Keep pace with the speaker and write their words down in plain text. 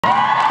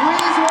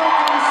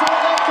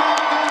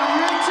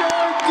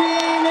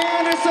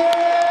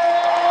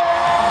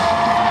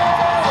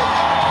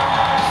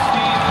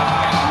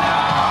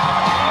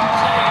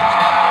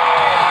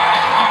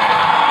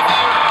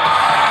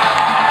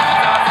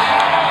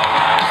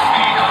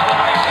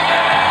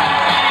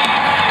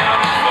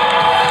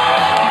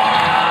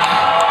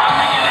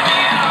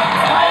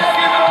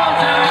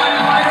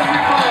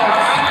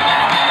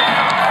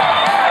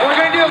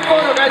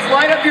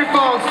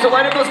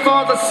light up those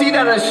phones. Let's see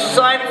that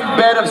shining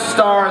bed of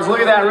stars. Look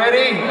at that.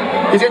 Ready?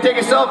 He's gonna take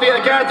a selfie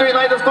at the count of 3.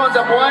 Light those phones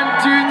up. 1,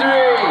 2,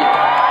 3.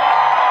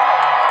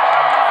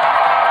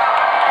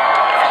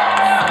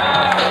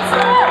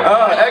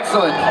 Oh,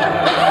 excellent.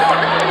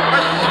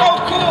 That's so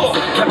cool.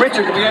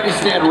 Richard, can we have you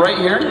stand right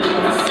here?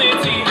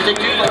 Take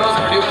 2 photos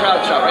and do a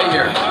crowd shot right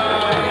here.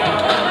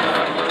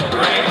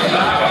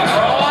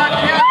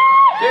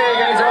 Okay,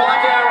 guys, they're all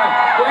on camera.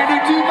 We're gonna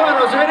do 2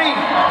 photos. Ready?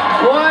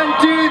 1,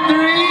 2,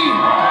 3.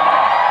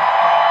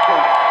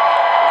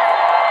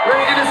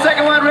 Ready? And the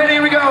second one. Ready?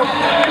 Here we go.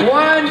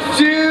 1,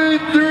 2,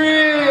 3.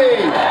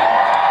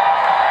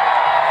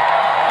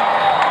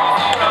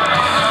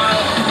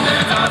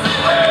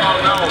 Oh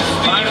no,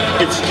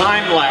 it's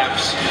time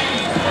lapse.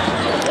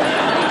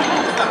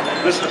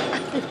 Listen.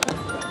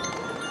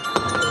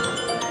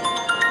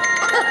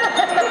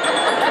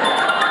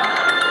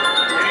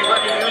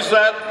 Anybody use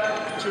that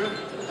tune?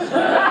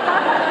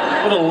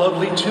 What a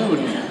lovely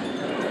tune.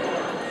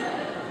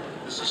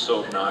 This is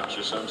so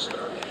obnoxious, I'm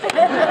sorry.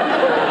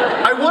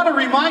 I want to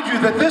remind you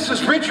that this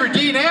is Richard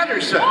Dean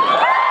Anderson.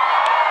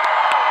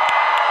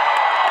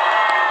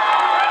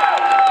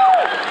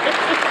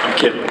 I'm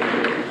kidding.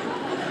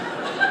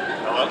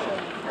 Hello?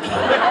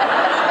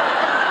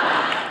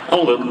 I'm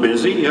a little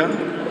busy, yeah.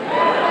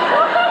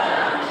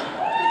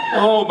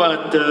 Oh,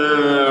 about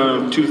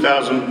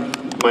 2,000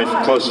 of my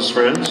closest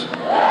friends.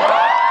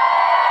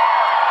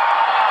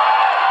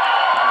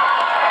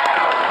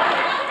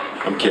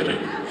 I'm kidding.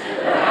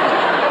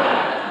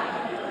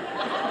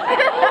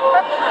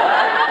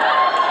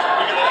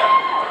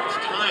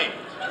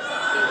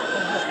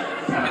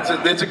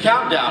 It's a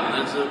countdown.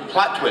 It's a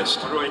plot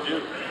twist. What do I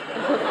do?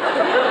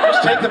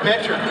 Just take the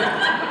picture.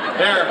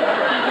 There.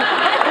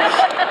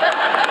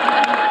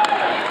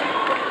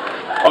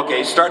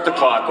 Okay, start the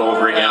clock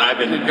over again. I've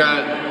been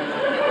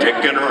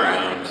dicking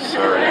around.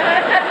 Sorry.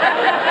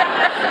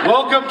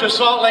 Welcome to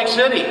Salt Lake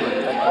City.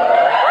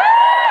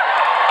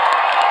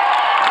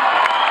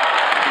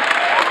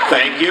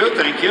 Thank you,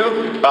 thank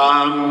you.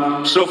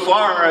 So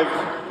far, I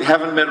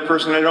haven't met a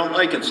person I don't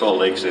like in Salt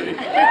Lake City.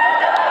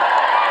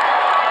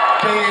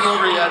 Ain't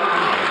over yet.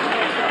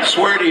 I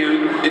swear to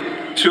you,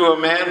 to a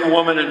man,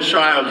 woman, and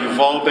child, you've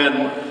all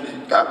been.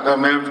 I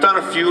mean, I've done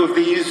a few of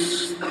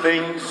these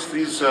things,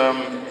 these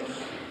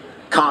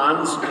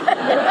cons,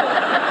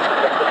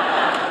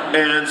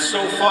 and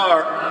so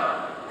far,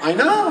 I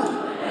know.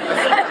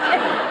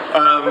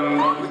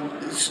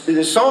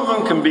 Some of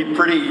them can be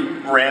pretty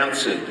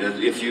rancid.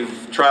 If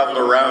you've traveled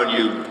around,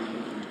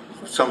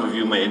 some of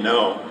you may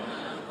know,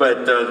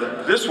 but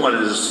this one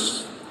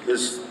is.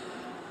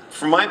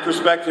 From my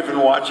perspective in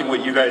watching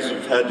what you guys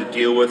have had to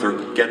deal with or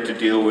get to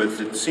deal with,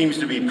 it seems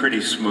to be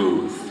pretty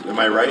smooth. Am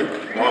I right?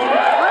 Wrong?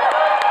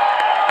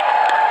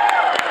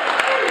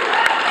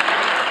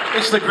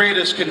 It's the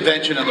greatest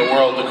convention in the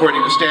world,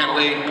 according to Stan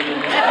Lee.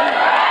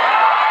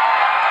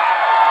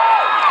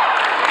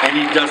 And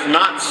he does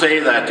not say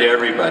that to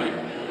everybody.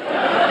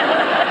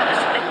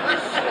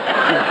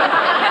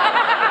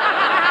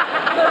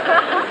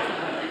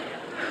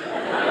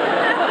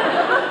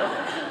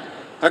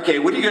 Okay,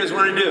 what do you guys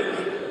want to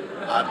do?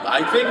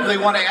 I think they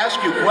want to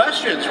ask you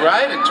questions,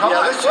 right? And talk. Yeah,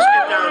 let's just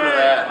get down to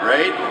that,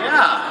 right?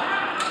 Yeah.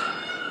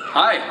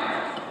 Hi,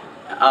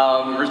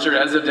 Richard.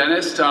 As a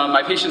dentist,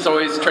 my patients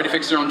always try to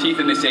fix their own teeth,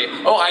 and they say,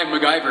 "Oh, I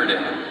MacGyvered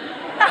it."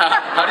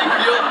 How do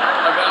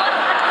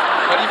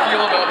you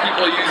feel about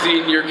people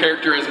using your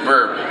character as a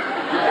verb,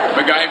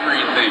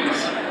 MacGyvering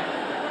things?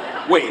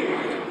 Wait,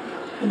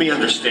 let me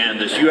understand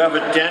this. You have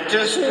a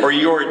dentist, or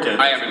you're a dentist?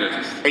 I am a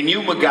dentist. And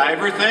you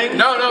MacGyver things?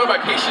 No, my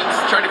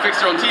patients try to fix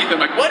their own teeth. I'm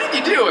like, "What did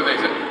you do?" And they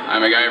say, "I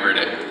MacGyvered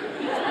it."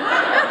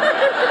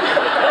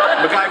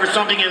 MacGyver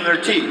something in their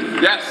teeth?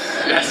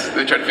 Yes,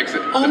 they try to fix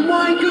it. Oh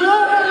my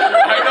God!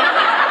 I know.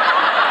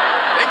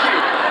 Thank you.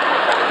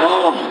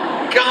 Oh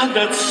God,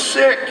 that's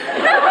sick.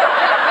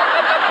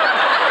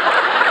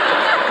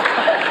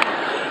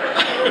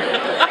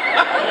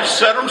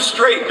 Set them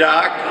straight,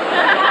 Doc.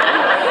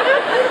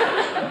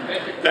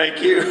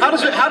 Thank you. How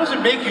does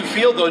it make you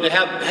feel though to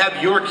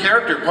have your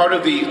character part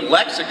of the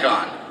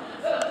lexicon?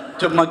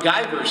 To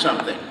MacGyver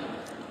something?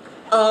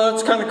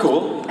 It's kind of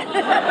cool.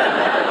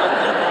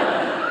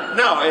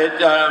 No,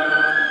 it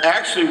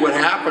actually what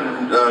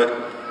happened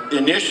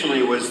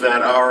initially was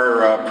that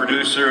our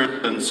producer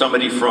and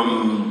somebody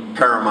from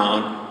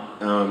Paramount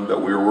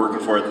that we were working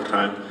for at the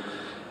time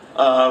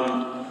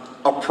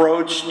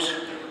approached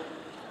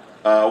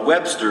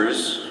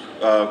Webster's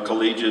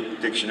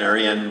Collegiate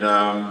Dictionary and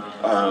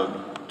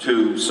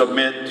to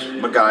submit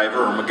MacGyver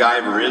or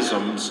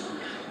MacGyverisms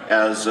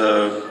as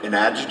an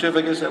adjective,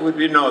 I guess that would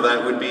be. No,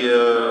 that would be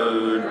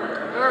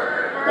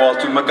well,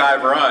 to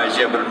MacGyverize,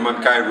 yeah, but a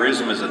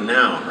MacGyverism is a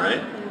noun,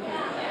 right?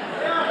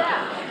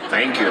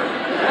 Thank you.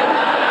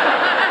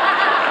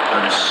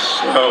 I'm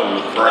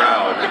so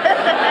proud.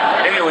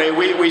 Anyway,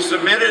 we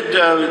submitted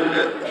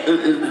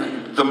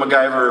the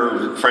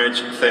MacGyver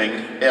French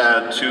thing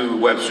to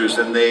Webster's,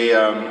 and they,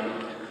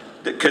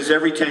 because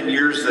every 10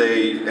 years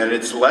and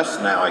it's less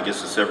now, I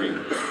guess it's every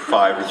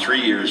 5 or 3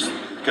 years,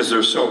 because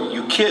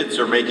you kids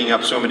are making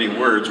up so many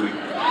words.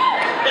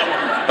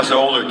 Us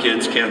older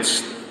kids can't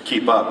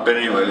keep up. But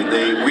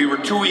anyway, we were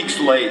 2 weeks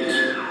late,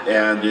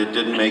 and it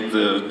didn't make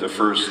the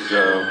first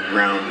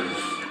round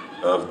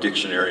of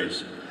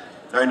dictionaries.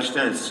 I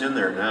understand it's in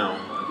there now.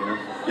 Again.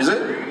 Is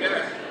it?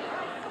 Yeah.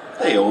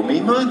 They owe me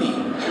money.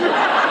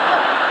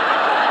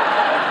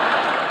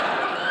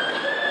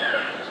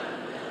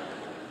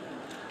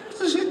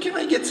 Can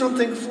I get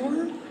something for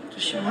her?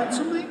 Does she want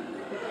something?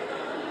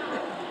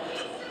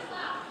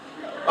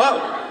 Oh!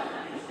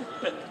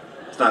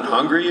 It's not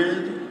hungry or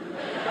anything?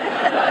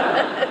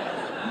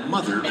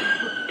 Mother.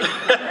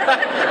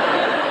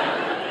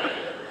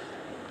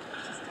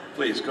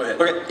 Please, go ahead.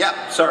 Okay,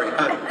 yeah, sorry.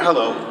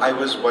 Hello. I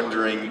was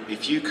wondering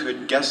if you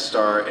could guest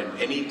star in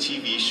any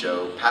TV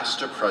show,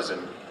 past or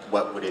present,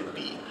 what would it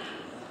be?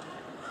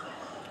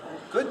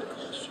 Good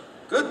question.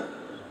 Good.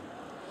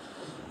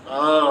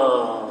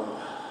 Oh.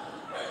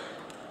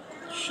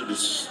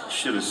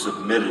 Should have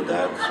submitted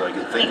that so I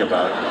could think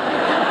about it.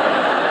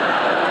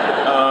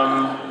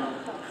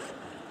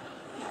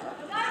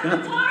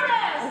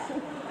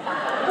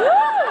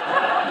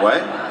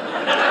 What?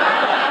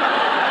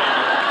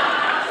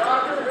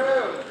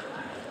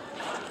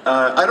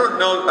 I don't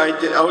know.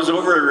 I was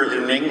over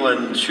in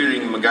England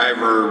shooting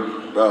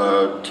MacGyver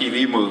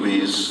TV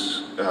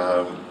movies,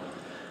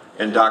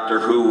 and Doctor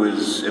Who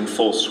is in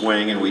full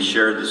swing, and we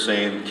shared the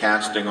same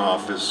casting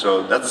office.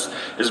 So that's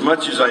as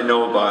much as I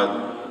know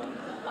about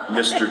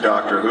Mr.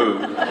 Doctor Who.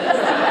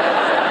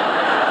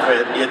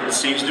 But it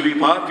seems to be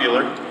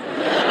popular.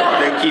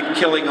 They keep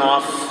killing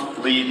off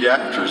lead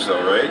actors,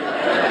 though, right?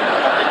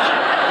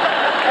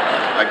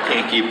 I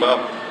can't keep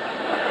up.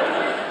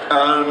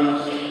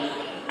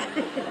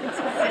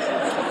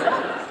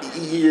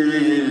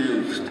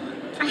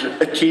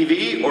 A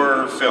TV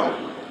or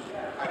film?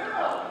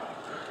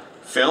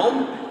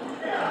 Film?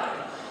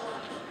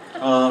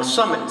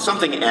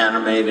 Something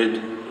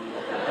animated.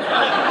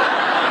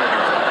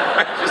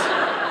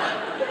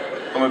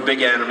 I'm a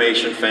big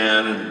animation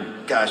fan,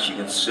 and gosh, you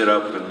can sit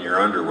up in your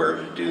underwear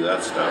to do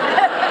that stuff.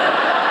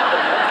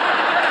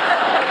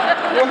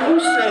 Well, who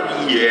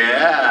said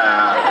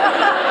yeah?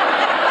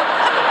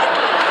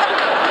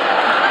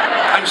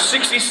 I'm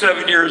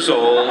 67 years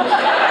old.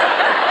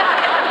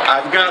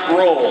 I've got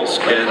roles,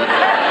 kid.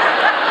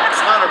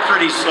 It's not a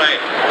pretty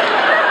sight.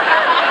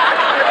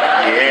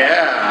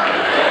 Yeah.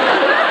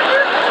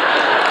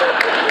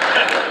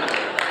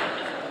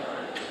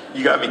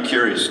 You got me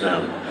curious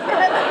now.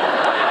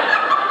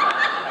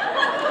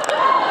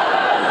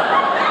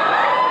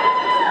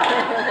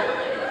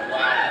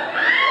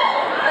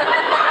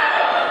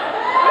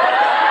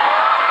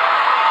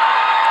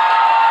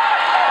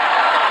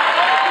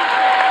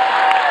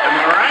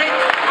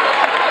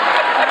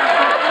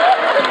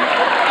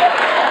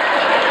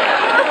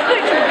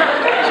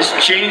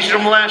 Changed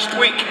them last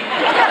week.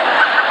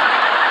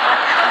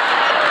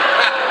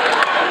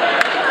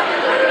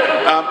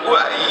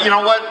 Well, you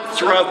know what?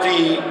 Throughout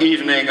the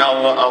evening,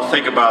 I'll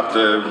think about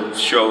the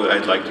show that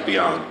I'd like to be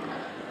on.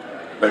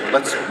 But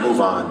let's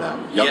move on now.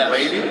 Young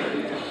lady?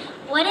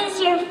 What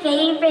is your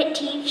favorite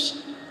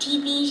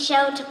TV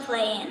show to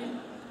play in?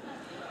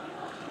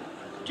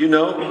 Do you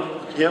know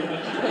him?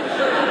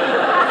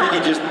 I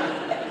think he just...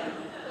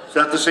 Is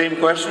that the same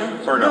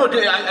question, or no?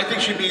 No, I think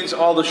she means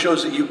all the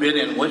shows that you've been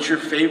in. What's your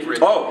favorite?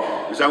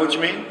 Oh, is that what you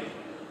mean?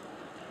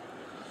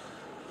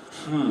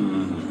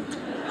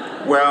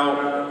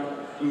 Well,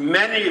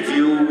 many of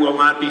you will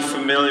not be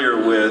familiar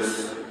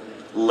with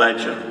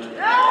Legend.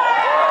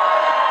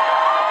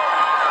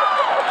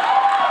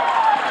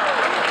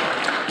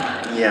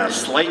 Yeah,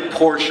 slight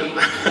portion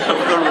of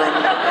the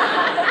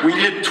room. We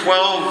did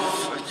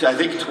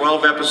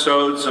 12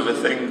 episodes of a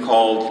thing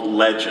called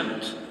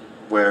Legend,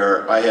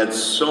 where I had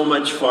so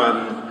much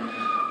fun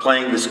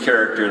playing this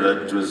character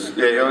that was,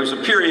 it was a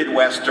period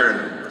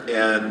Western,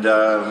 and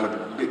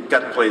got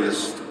to play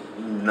this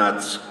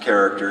nuts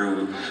character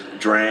who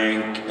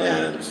drank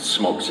and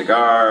smoked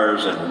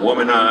cigars and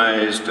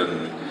womanized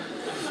and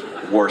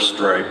wore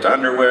striped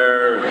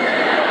underwear.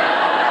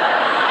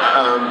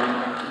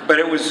 But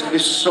it was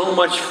so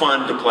much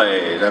fun to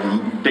play. That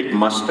big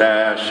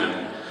mustache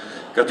and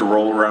got to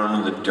roll around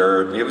in the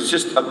dirt. It was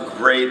just a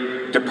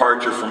great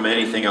departure from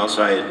anything else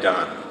I had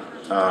done.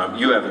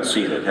 You haven't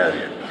seen it, have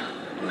you?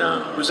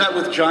 No. Was that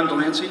with John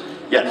Delancey?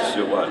 Yes,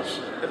 it was.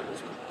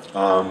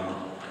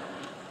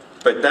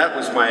 But that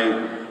was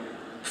my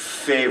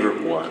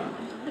favorite one.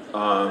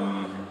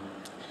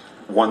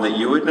 One that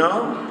you would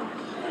know?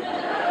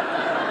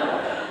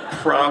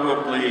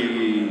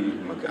 Probably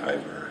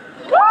MacGyver.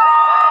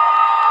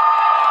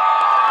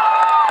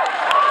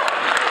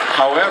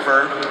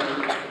 However,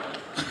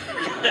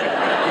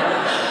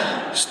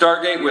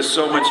 Stargate was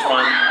so much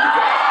fun.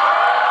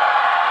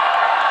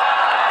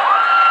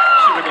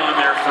 Should have gone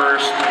there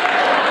first.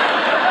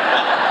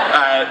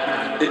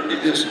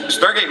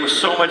 Stargate was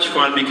so much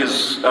fun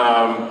because,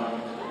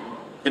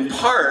 in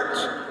part,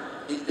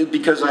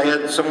 because I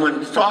had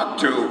someone to talk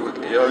to.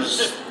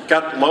 I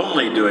got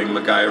lonely doing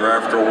MacGyver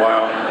after a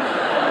while.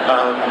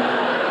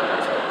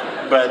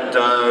 But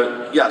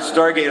yeah,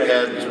 Stargate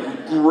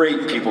had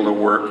great people to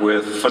work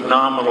with,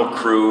 phenomenal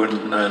crew,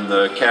 and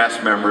the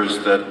cast members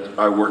that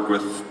I worked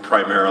with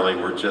primarily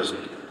were just,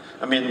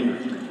 I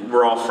mean,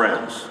 we're all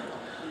friends.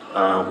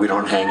 We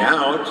don't hang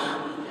out.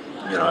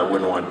 You know, I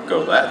wouldn't want to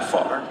go that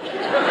far.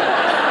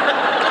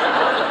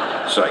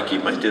 So I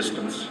keep my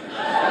distance.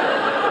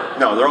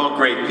 No, they're all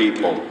great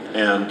people,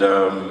 and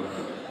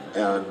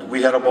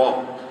we had a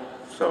ball.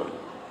 So,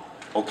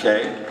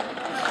 okay.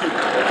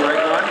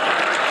 Right on.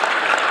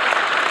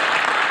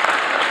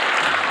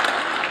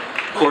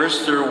 Of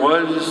course, there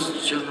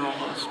was General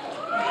Hospital.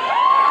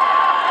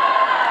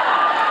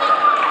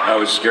 I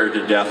was scared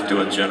to death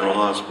doing General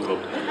Hospital.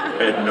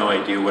 I had no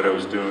idea what I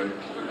was doing.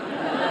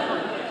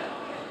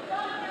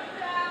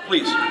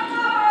 Please.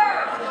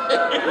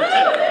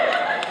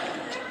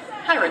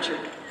 Hi, Richard.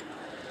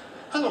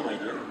 Hello, my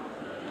dear.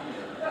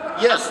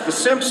 Yes, The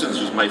Simpsons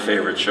was my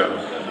favorite show.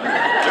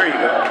 There you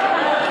go.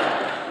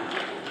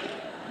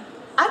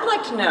 I'd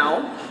like to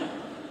know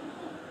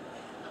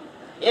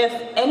if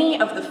any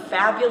of the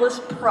fabulous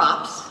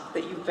props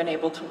that you've been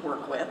able to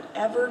work with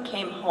ever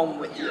came home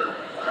with you.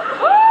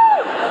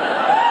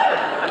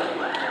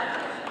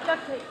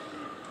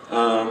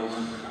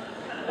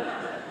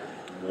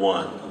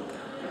 One.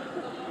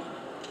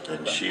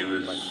 And she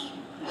was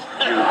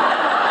huge.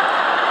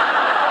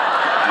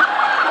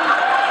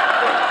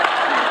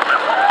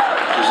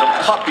 There's a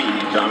puppy,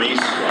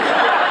 dummies.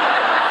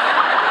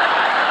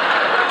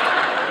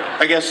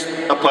 I guess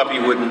a puppy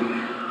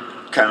wouldn't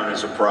count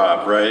as a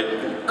prop,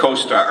 right?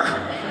 Co-star,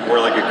 more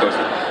like a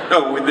co-star.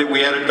 No, we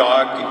had a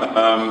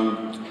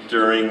dog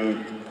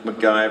during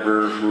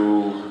MacGyver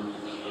who,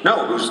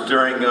 no, it was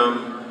during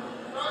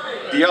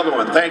the other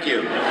one, thank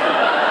you.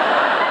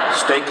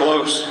 Stay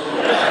close.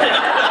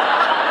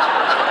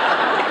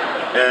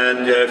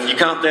 And if you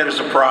count that as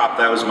a prop,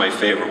 that was my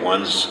favorite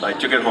ones. I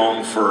took it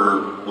home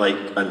for like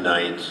a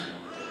night,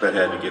 but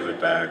had to give it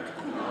back.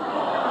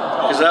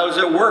 Because I was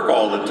at work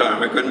all the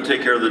time. I couldn't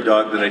take care of the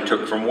dog that I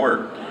took from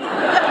work.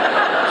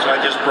 So I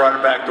just brought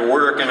it back to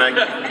work and I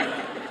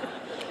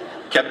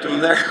kept him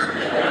there.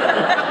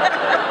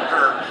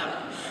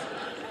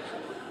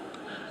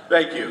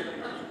 Thank you.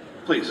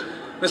 Please.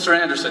 Mr.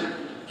 Anderson,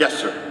 Yes,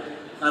 sir.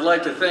 I'd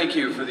like to thank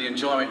you for the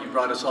enjoyment you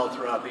brought us all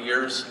throughout the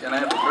years, and I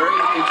have a very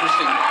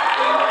interesting thing.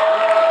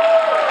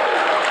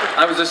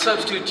 I was a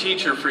substitute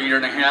teacher for a year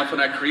and a half,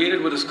 and I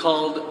created what is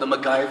called the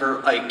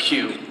MacGyver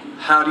IQ.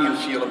 How do you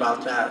feel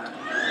about that?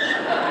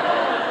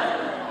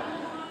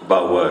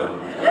 About what?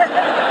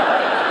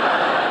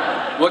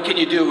 What can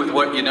you do with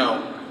what you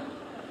know?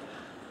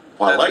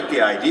 Well, I like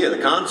the idea. The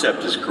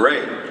concept is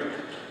great.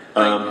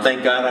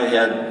 Thank God I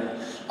had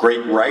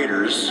great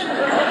writers.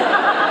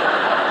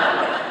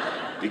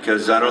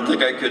 Because I don't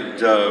think I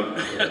could,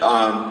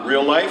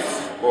 real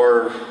life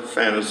or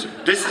fantasy.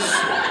 This is,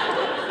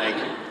 thank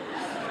you.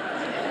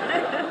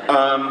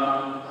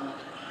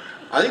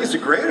 I think it's a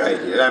great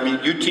idea. I mean,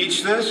 you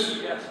teach this?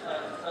 Yes.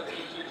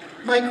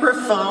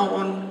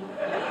 Microphone.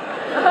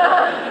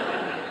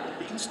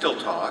 You can still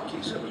talk,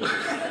 you said.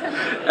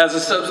 As a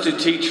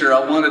substitute teacher, I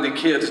wanted the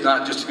kids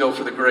not just to go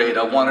for the grade.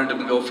 I wanted them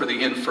to go for the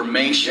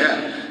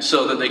information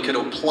so that they could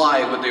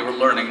apply what they were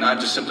learning, not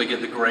just simply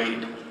get the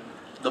grade.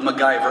 The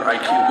MacGyver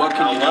IQ. What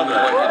can you do with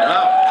what you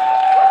know?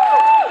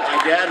 My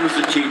dad was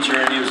a teacher,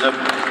 and he was a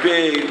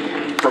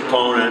big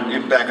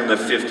proponent back in the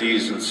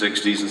 50s and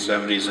 60s and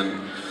 70s, and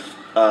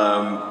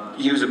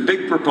he was a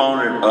big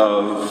proponent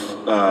of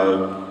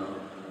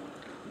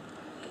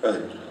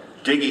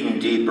digging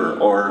deeper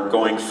or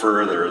going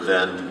further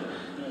than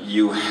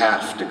you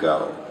have to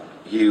go.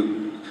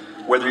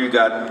 Whether you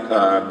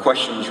got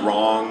questions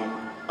wrong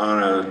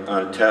on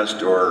a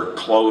test or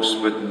close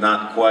but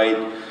not quite,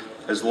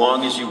 as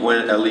long as you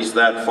went at least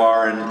that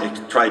far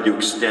and tried to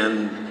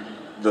extend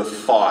the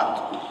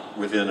thought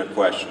within a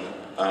question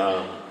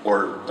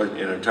or an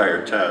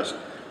entire test.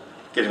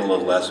 Getting a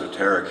little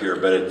esoteric here,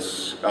 but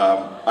it's,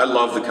 I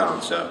love the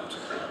concept.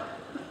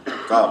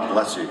 God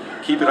bless you.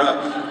 Keep it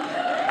up.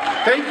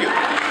 Thank you.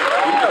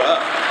 Keep it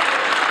up.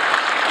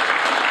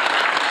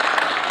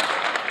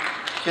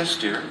 Yes,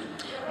 dear.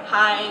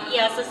 Hi,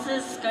 yes, this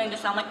is going to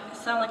sound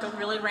like a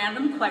really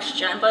random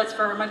question, but it's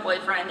for my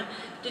boyfriend.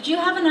 Did you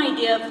have an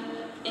idea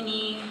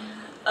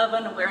of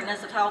an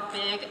awareness of how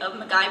big of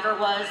MacGyver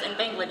was in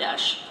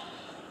Bangladesh?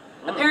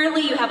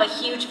 Apparently you have a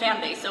huge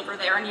fan base over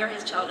there and you're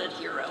his childhood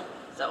hero,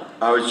 so.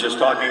 I was just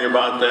talking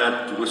about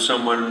that with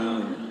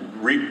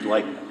someone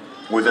like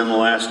within the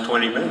last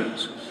 20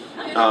 minutes.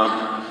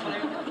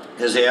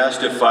 As they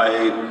asked if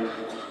I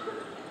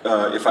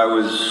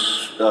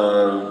was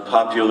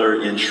popular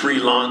in Sri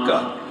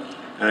Lanka,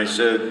 and I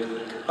said,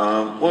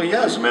 well,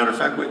 yeah, as a matter of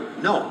fact,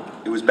 no,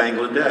 it was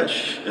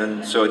Bangladesh.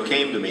 And so it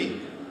came to me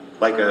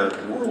like a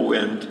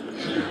whirlwind.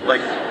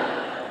 Like,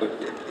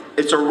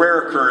 it's a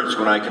rare occurrence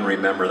when I can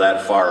remember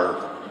that far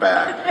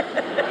back.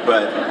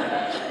 But,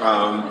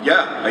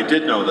 yeah, I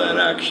did know that,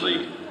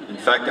 actually. In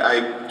fact,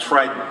 I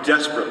tried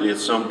desperately at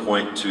some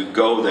point to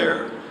go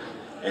there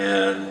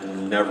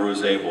and never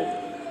was able.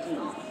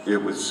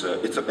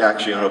 It's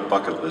actually on a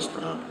bucket list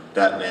now.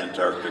 that in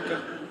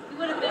Antarctica. He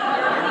would have been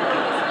here, but he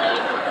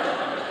broke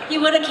his leg. He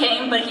would have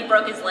came, but he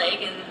broke his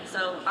leg, and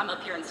so I'm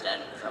up here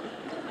instead. So.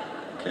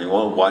 Okay,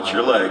 well, watch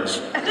your legs.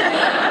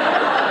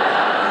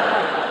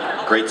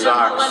 Great I'll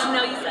socks. let him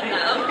know you said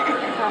that.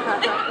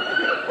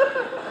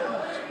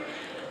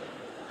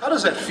 How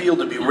does that feel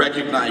to be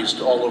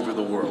recognized all over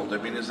the world? I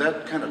mean, is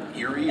that kind of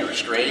eerie or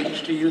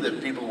strange to you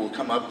that people will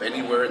come up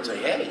anywhere and say,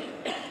 hey,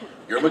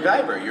 you're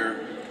MacGyver,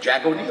 you're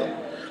Jack O'Neill?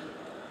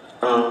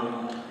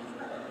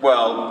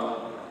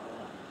 Well,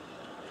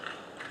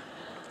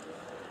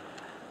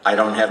 I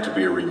don't have to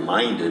be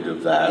reminded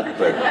of that,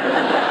 but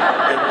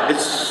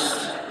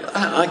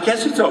I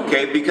guess it's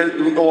okay because,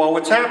 well,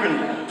 what's happened,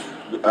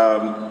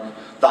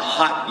 the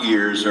hot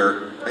years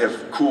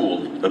have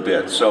cooled a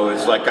bit, so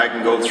it's like I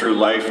can go through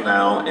life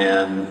now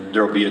and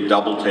there'll be a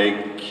double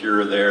take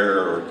here or there,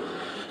 or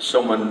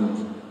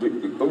someone,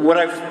 what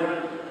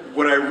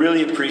I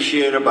really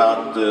appreciate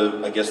about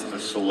I guess the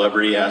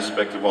celebrity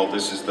aspect of all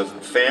this is the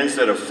fans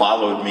that have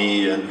followed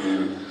me and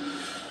who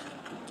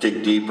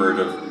dig deeper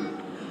to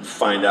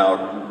find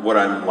out what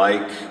I'm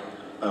like,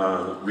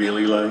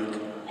 really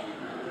like.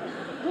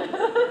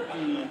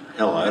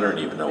 Hell, I don't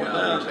even know what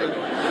that is.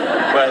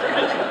 But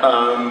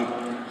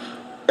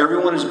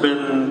everyone has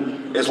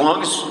been, as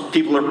long as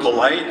people are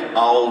polite,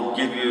 I'll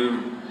give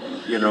you,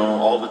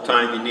 all the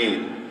time you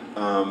need.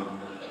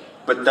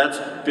 But that's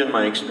been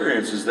my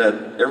experience, is that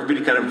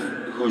everybody kind of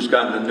who's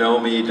gotten to know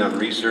me, done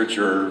research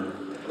or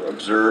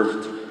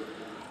observed,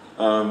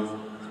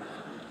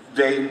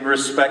 they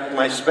respect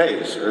my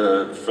space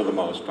for the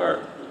most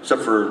part,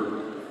 except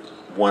for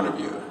one of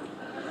you.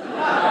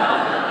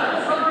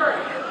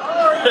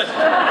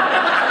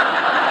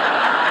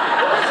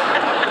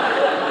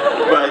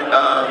 But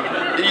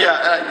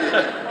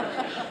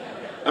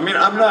I mean,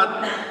 I'm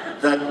not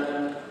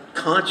that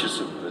conscious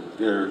of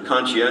it, or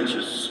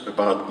conscientious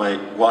about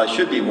well, I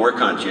should be more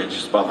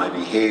conscientious about my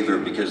behavior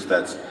because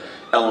that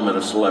element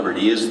of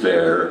celebrity is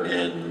there,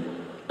 and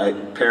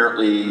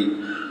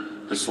apparently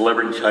the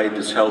celebrity type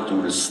is held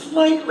to a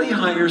slightly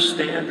higher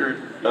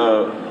standard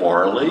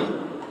morally.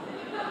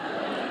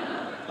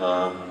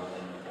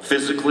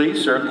 Physically,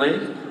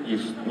 certainly. A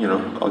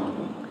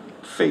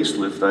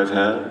facelift I've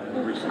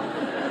had recently.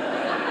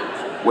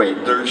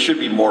 Wait, there should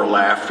be more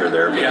laughter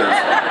there because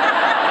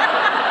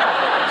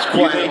it's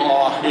quite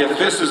if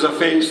this is a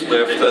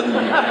facelift, then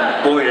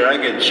boy, did I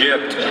get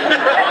gypped.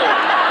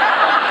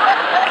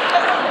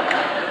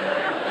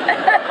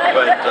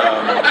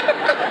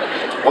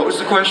 But what was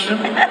the question?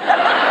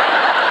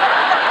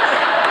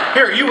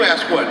 Here, you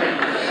ask one.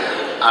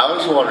 I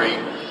was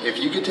wondering if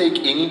you could take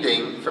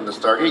anything from the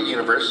Stargate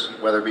universe,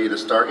 whether it be the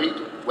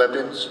Stargate,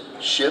 weapons,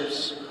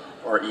 ships,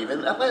 or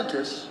even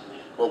Atlantis,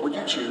 what would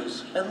you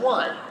choose and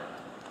why?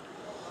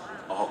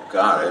 Oh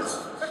God, let's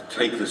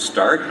take the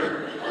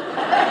Stargate.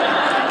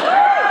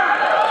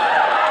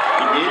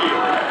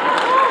 Immediately.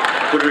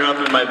 Put it up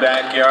in my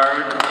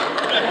backyard.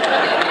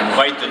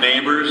 Invite the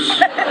neighbors.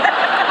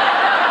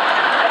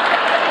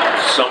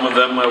 Some of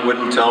them I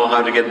wouldn't tell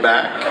how to get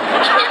back.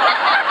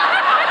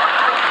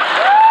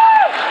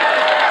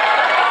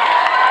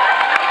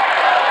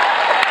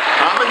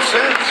 Common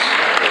sense.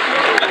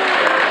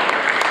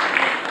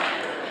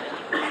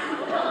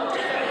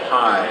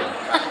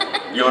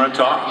 Hi. You want to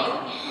talk?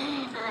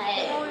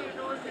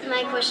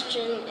 My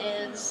question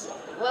is,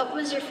 what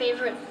was your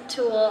favorite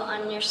tool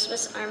on your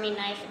Swiss Army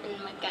knife in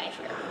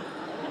MacGyver?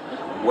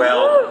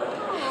 Well,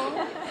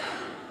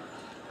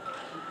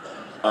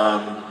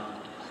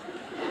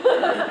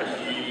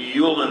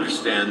 you'll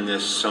understand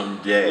this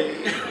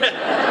someday.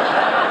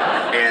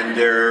 And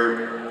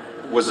there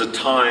was a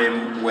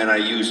time when I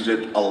used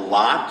it a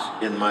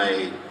lot in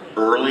my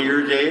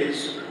earlier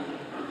days.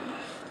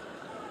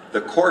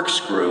 The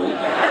corkscrew.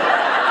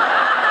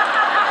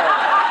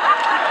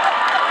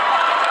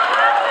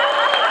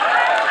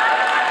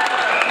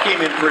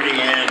 Came in pretty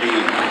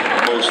handy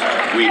most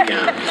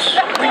weekends.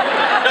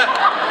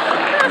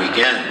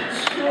 Weekends.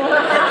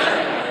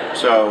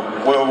 So,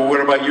 what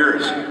about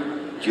yours?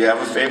 Do you have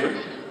a favorite?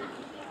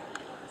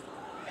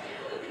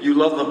 You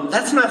love them?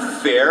 That's not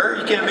fair.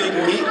 You can't make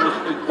me.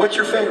 What's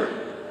your favorite?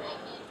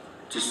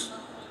 Just.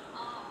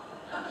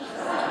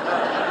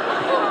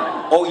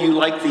 Oh, you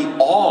like the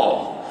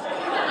all.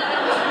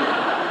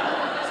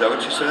 Is that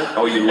what you said?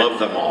 Oh, you love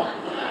them all.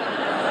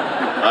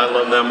 I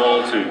love them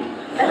all too.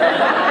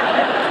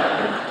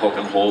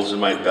 Poking holes in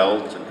my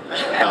belt.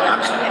 No,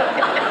 I'm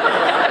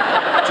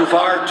sorry. Too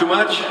far? Too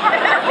much?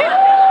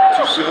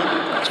 Too soon?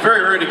 It's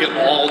very rare to get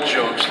all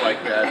jokes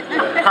like that.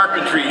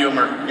 Carpentry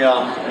humor.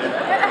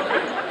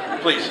 Yeah.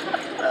 Please.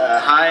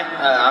 Hi,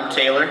 I'm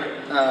Taylor,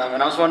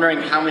 and I was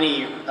wondering how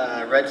many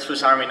red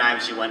Swiss Army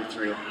knives you went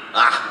through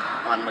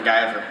on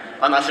MacGyver,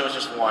 unless it was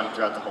just one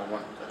throughout the whole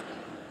one.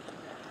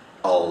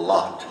 A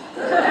lot.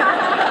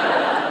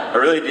 I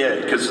really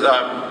did, because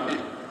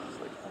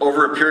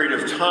over a period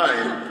of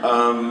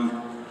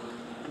time,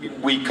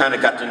 we kind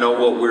of got to know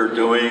what we were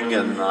doing,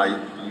 and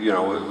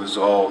it was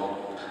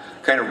all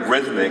kind of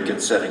rhythmic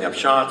and setting up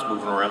shots,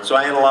 moving around. So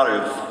I had a lot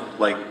of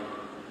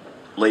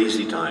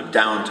lazy time,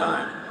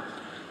 downtime.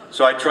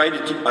 So I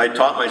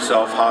taught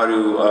myself how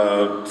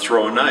to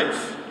throw a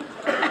knife,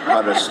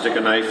 how to stick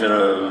a knife in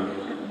a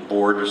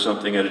board or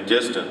something at a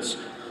distance.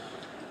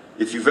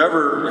 If you've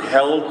ever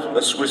held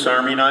a Swiss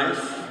Army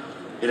knife,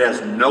 it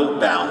has no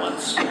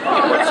balance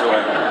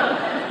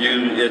whatsoever.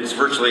 It's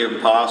virtually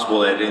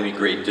impossible at any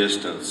great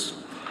distance.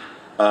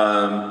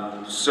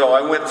 So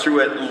I went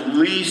through at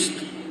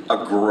least a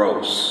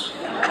gross.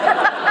 You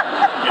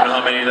know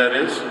how many that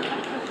is?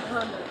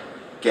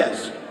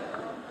 Guess.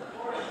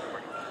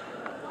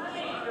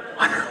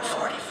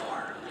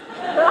 144.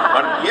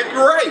 Yeah,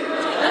 you're right.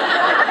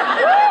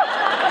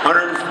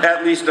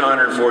 At least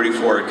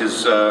 144,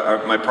 because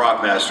my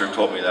prop master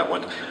told me that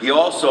one. He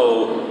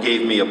also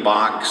gave me a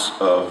box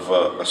of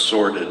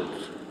assorted,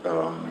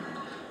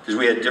 because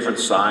we had different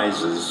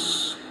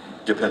sizes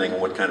depending on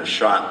what kind of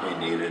shot we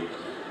needed.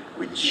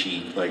 We'd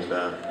cheat like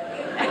that.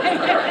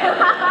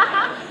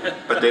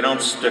 But they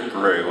don't stick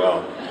very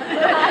well.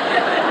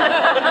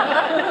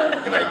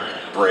 And I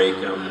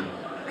break them.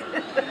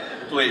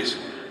 Please.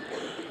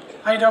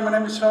 How you doing? My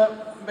name is Philip.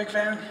 Big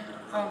fan.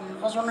 I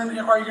was wondering,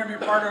 are you going to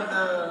be part of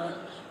the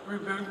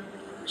reboot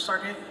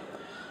Stargate?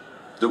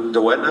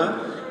 The what now?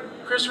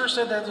 Christopher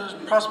said that there's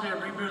possibly a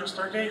reboot of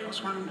Stargate. I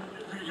was wondering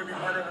if you're going to be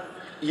part of it.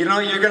 You know,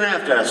 you're going to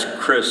have to ask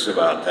Chris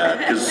about that,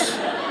 because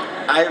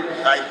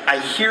I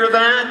hear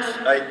that,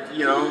 and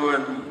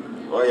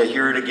I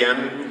hear it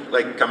again,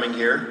 like coming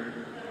here,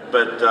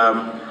 but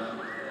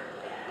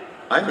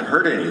I haven't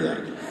heard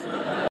anything.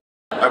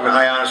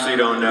 I honestly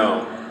don't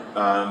know.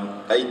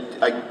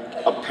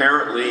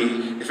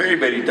 Apparently, if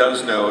anybody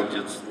does know,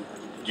 it's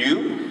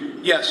you?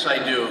 Yes, I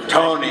do.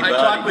 Tony, I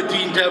talked with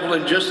Dean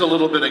Devlin just a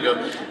little bit ago.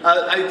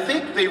 I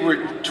think they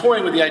were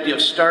toying with the idea of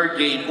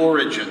Stargate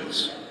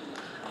Origins,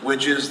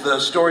 which is the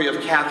story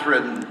of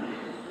Catherine,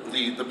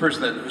 the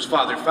person whose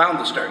father found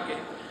the Stargate.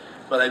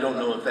 But I don't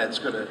know if that's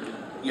going to,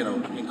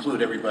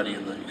 include everybody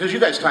in the... Because you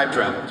guys time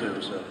travel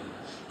too, so...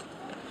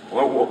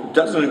 Well, it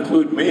doesn't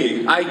include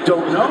me. I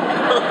don't know.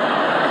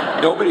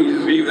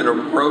 Nobody's even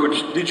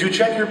approached. Did you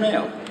check your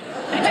mail?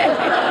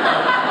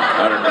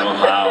 I don't know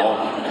how.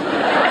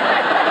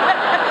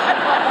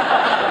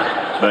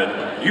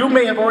 But you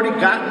may have already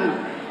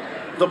gotten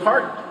the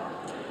part.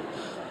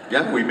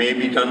 Yeah, we may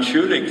be done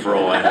shooting for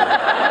all I know.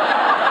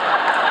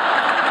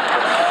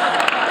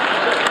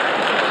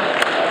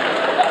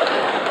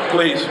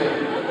 Please.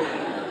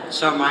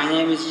 So my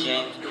name is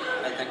James,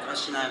 and the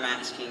question I'm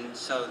asking,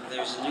 so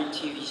there's a new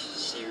TV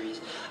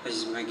series, this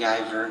is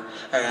MacGyver,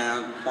 and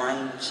I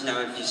wanted to know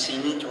if you've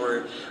seen it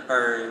or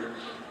heard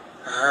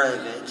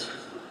of it.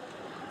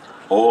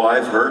 Oh,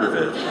 I've heard of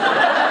it.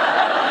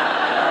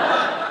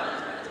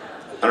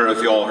 I don't know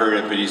if you all heard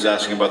it, but he's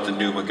asking about the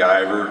new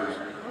MacGyver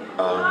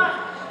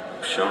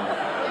show.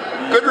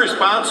 Good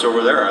response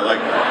over there, I like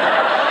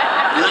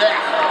that.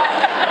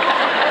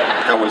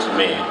 That wasn't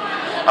me.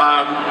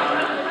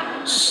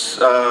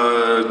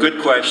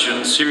 Good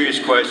question, serious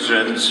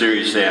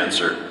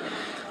answer.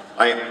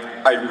 I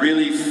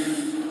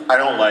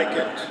don't like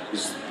it.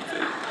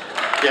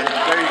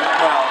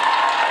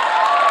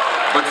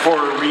 But for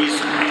a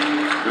reason.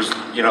 There's,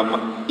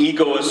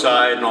 ego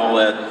aside and all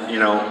that,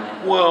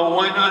 well,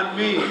 why not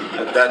me?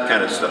 That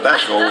kind of stuff.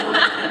 That's over.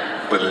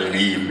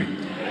 Believe me.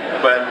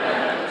 But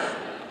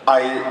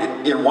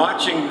in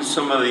watching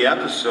some of the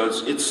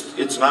episodes,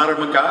 it's not a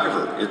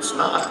MacGyver. It's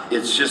not.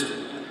 It's just,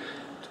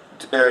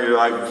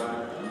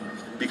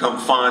 I've become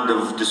fond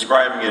of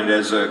describing it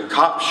as a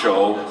cop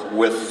show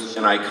with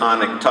an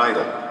iconic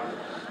title.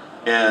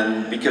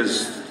 And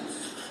because,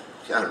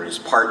 I don't know, his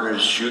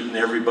partner's shooting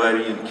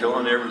everybody and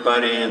killing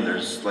everybody, and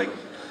there's like,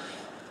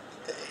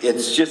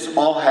 it's just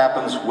all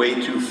happens way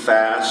too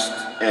fast,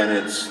 and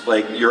it's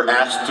like you're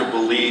asked to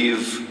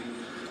believe,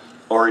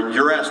 or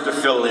you're asked to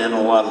fill in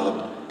a lot of the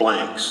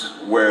blanks,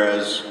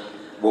 whereas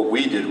what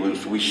we did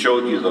was we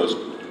showed you those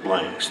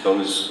blanks,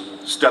 those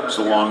steps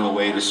along the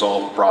way to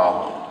solve the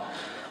problem.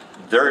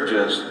 They're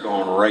just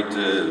going right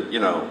to,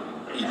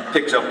 he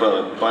picks up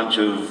a bunch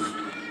of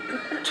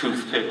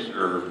toothpicks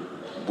or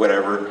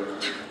whatever,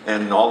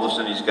 and all of a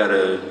sudden he's got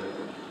a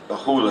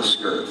hula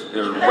skirt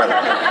or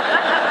whatever.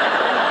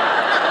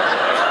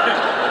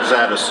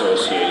 That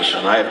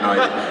association, I have no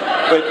idea.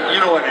 But you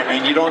know what I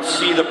mean, you don't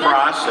see the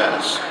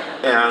process.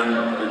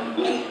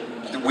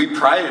 And we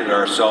prided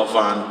ourselves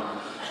on,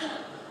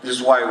 this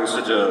is why it was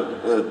such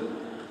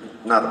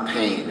not a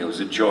pain, it was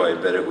a joy,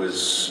 but it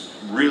was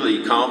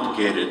really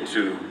complicated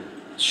to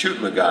shoot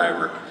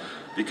MacGyver,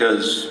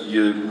 because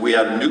we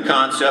had a new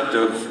concept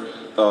of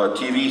a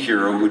TV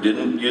hero who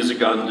didn't use a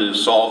gun to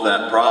solve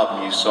that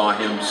problem. You saw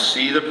him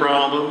see the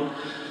problem,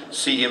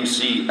 see him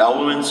see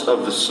elements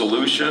of the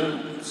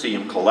solution, see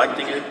him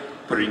collecting it,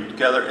 putting it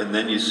together, and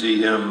then you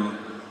see him,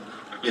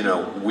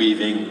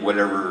 weaving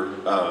whatever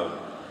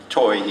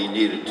toy he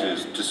needed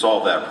to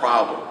solve that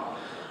problem.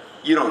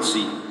 You don't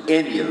see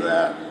any of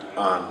that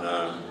on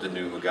the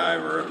new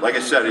MacGyver. Like I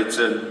said, it's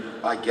an,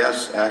 I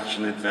guess,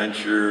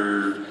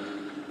 action-adventure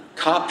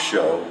cop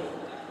show,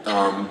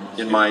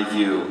 in my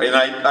view. And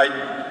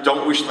I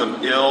don't wish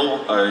them ill,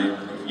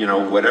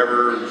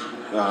 whatever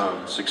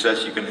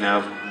success you can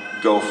have,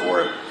 go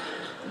for it.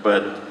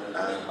 But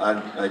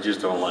I just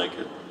don't like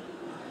it.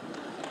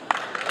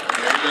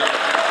 There you go.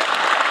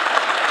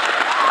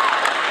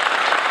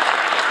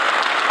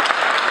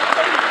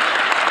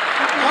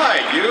 Hi,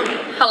 you.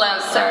 Hello,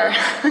 sir.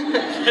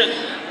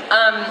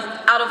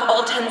 Out of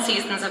all 10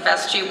 seasons of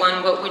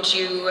SG-1,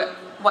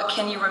 what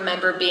can you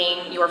remember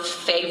being your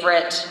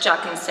favorite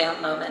Jack and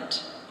Sam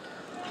moment?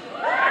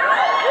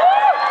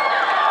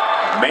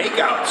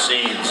 Makeout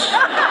scenes.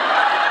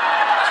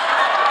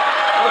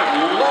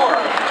 Good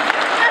Lord.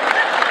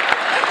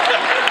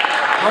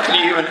 How can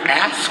you even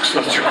ask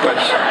such a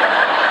question?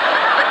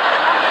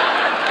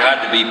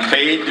 Got to be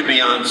paid to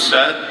be on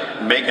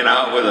set, making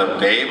out with a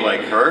babe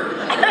like her?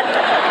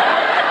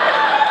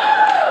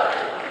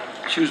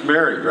 She was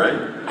married, right?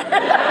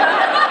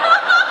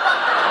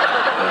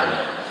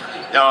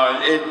 No,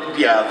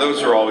 yeah,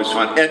 those are always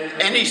fun. And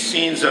any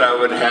scenes that I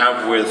would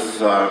have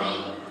with,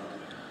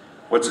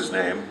 what's his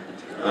name?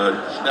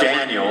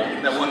 Daniel.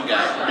 That one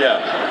guy.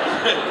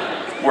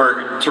 Yeah.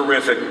 Were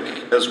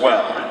terrific as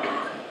well.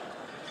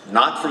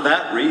 Not for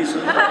that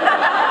reason.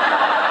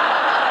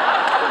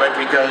 But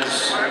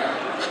because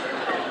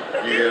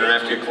you're gonna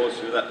have to get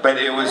closer to that. But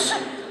it was,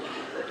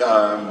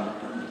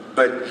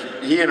 but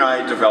he and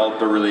I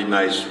developed a really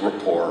nice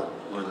rapport,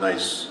 a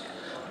nice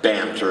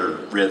banter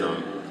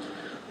rhythm,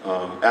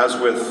 as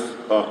with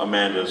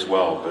Amanda as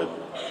well. But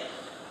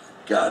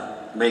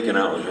God, making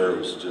out with her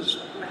was just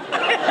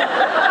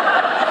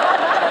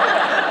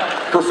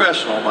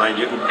professional, mind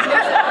you.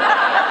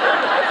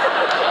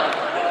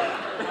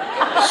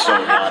 So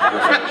not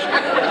professional.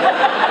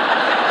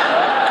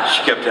 She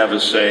kept having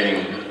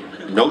saying,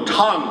 "No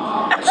tongue."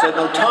 I said,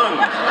 "No tongue."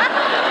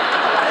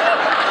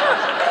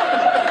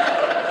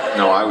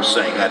 No, I was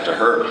saying that to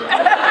her.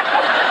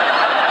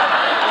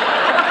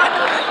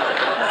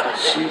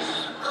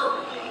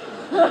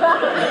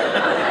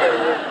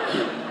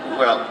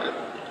 Well,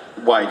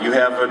 why? Do you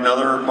have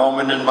another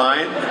moment in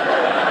mind?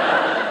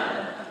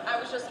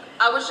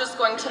 I was just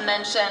going to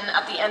mention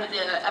at the end of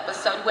the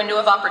episode, window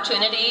of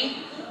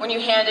opportunity, when you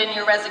hand in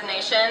your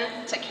resignation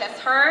to kiss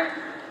her.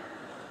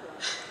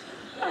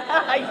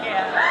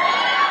 Yeah.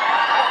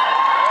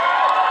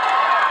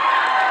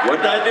 What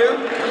did I do?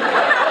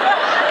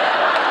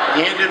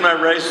 Hand in my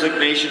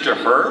resignation to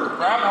her?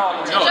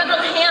 To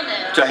General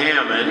Hammond. To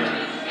Hammond.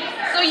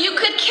 So you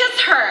could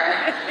kiss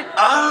her.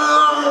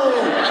 Oh!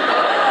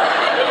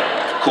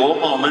 Cool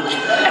moment.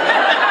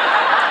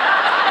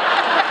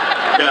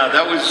 Yeah,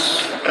 that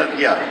was,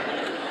 yeah.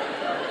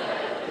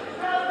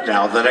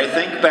 Now that I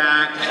think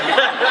back,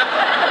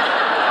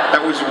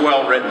 that was a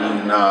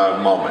well-written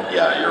moment.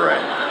 Yeah, you're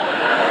right.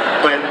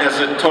 But as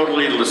a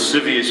totally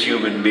lascivious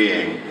human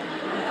being,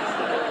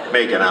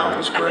 making out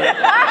was great.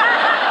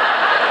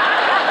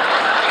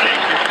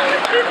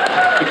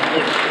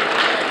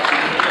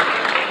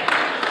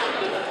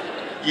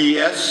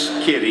 Yes,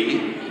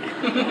 kitty.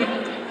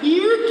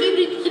 You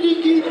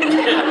kitty.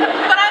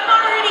 But I'm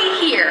already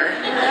here.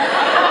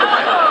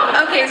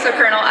 Okay, so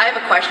Colonel, I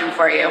have a question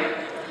for you.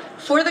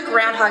 For the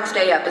Groundhog's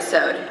Day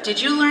episode,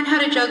 did you learn how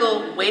to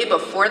juggle way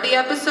before the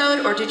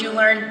episode, or did you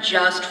learn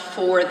just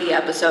for the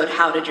episode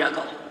how to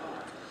juggle?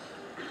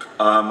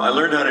 I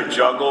learned how to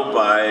juggle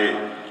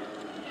by,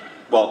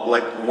 well,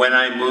 like when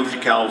I moved to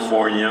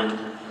California,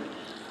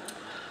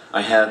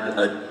 I had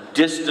a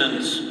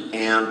distant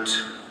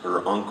aunt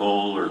or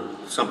uncle or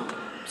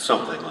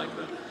something like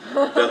that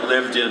that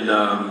lived in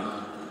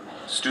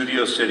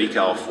Studio City,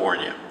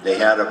 California. They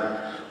had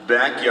a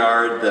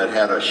backyard that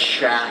had a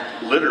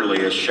shack,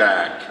 literally a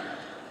shack,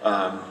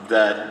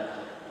 that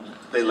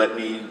they let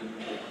me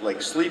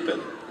like sleep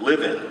in,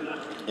 live in.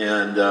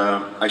 And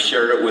I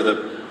shared it with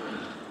a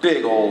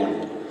big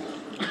old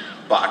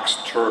box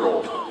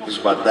turtle. It was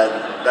about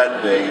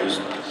that big. It was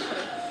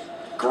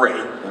great.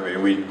 I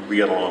mean, we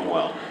got along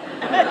well.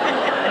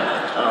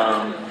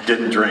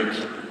 Didn't drink.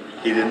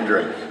 He didn't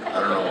drink. I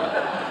don't know why.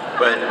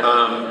 But,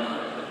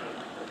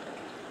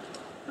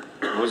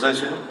 what was I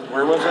saying?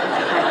 Where was I?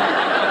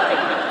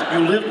 You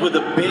lived with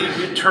a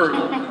big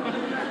turtle.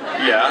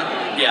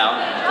 Yeah. Yeah.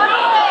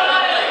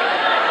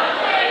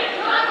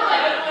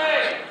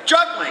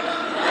 Juggling!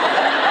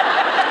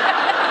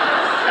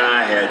 And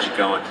I had you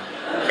going.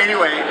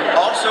 Anyway,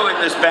 also in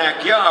this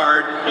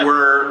backyard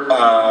were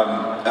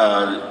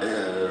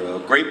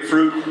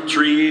grapefruit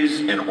trees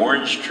and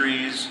orange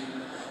trees.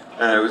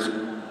 It was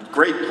a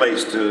great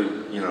place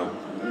to, you know,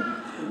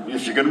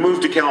 if you're going to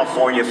move to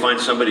California, find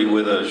somebody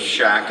with a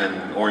shack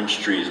and orange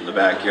trees in the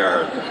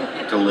backyard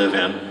to live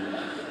in.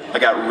 I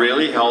got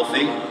really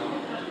healthy,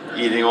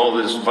 eating all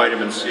this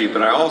vitamin C,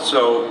 but I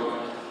also,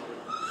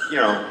 you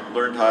know,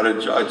 learned how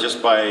to,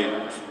 just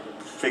by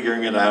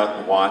figuring it out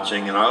and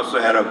watching. And I also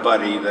had a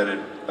buddy that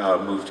had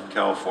moved to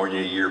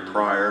California a year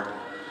prior,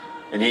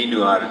 and he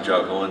knew how to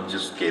juggle and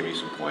just gave me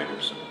some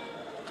pointers.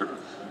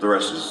 The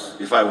rest is,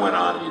 if I went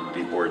on, you'd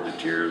be bored to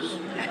tears.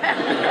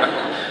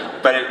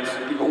 But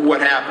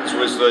what happens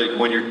was that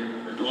when you're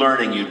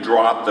learning, you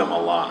drop them a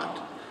lot.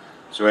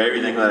 So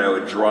everything that I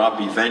would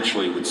drop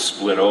eventually would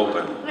split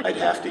open. I'd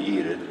have to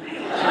eat it.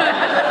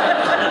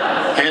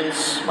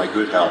 Hence my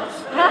good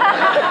health.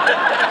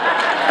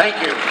 Thank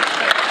you.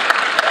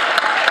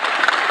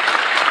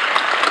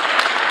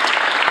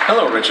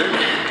 Hello, Richard.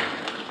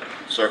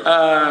 Sir.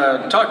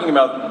 Talking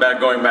about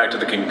going back to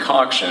the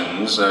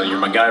concoctions, your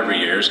MacGyver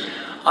years,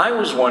 I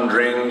was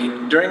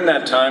wondering, during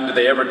that time, did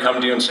they ever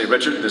come to you and say,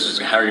 Richard, this is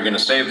how you're going to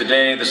save the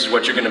day, this is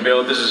what you're going to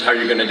build, this is how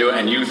you're going to do it,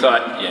 and you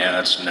thought, yeah,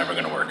 that's never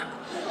going to work?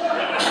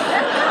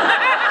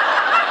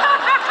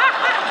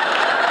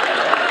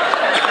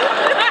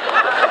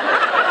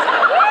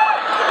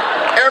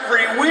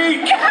 Every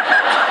week!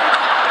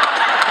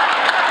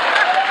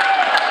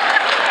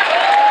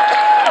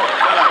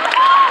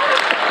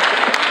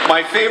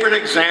 My favorite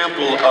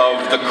example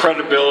of the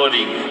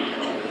credibility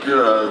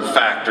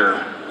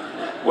factor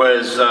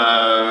was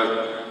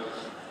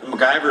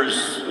MacGyver's,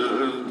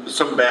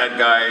 some bad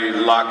guy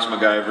locks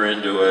MacGyver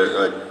into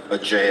a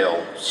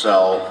jail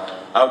cell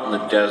out in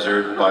the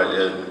desert by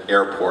an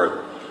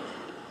airport.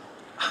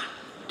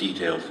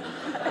 Details.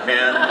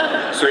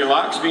 And so he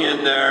locks me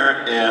in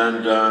there,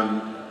 and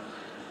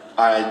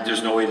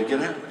there's no way to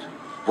get out.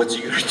 What's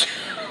he gonna do?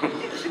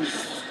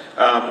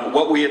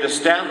 What we had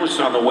established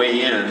on the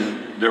way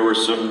in, there were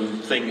some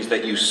things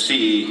that you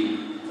see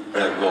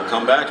that we'll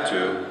come back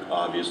to,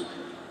 obviously.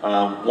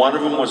 One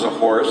of them was a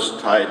horse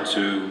tied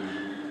to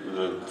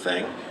the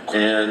thing,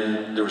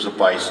 and there was a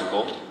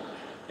bicycle,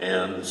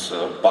 and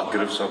a bucket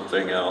of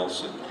something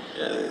else,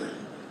 and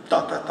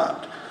dot, dot,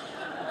 dot.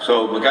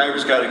 So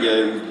MacGyver's got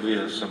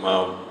to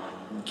somehow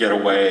get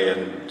away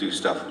and do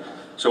stuff.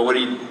 So what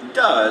he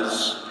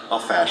does, I'll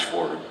fast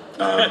forward,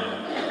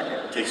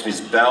 takes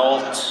his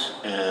belt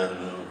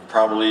and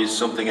probably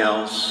something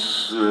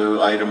else,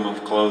 item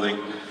of clothing,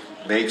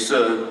 makes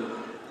a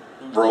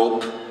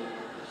rope,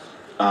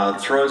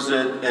 throws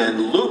it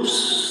and loops,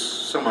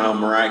 somehow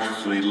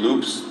miraculously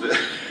loops.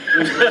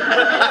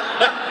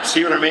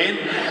 See what I mean?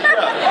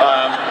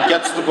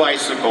 Gets the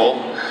bicycle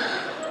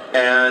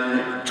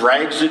and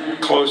drags it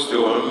close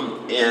to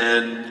him,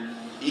 and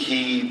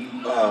he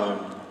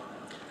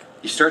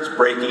starts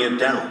breaking it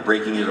down,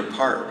 breaking it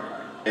apart.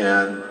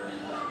 And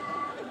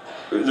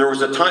there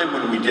was a time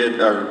when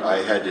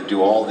I had to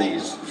do all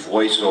these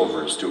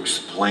voiceovers to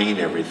explain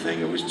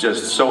everything. It was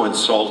just so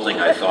insulting,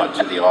 I thought,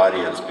 to the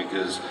audience,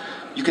 because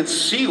you can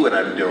see what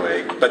I'm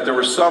doing, but there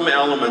were some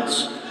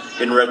elements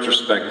in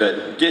retrospect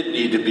that did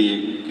need to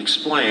be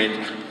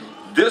explained.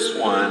 This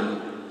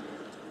one,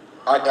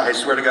 I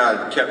swear to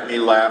God, kept me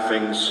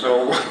laughing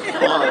so long.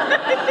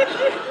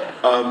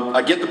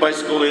 I get the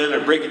bicycle in, I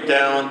break it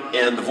down,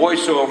 and the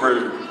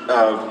voiceover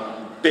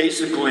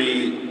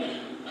basically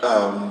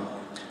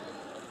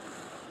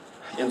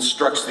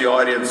instructs the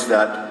audience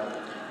that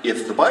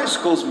if the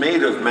bicycle's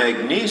made of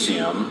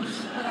magnesium,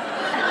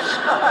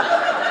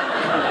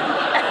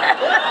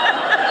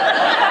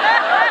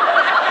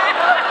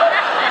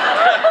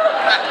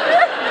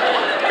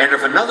 and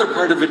if another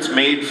part of it's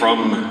made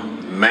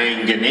from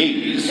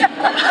manganese,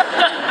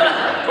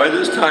 by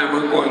this time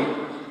we're going,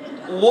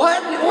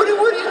 what? What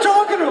are you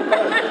talking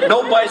about?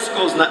 No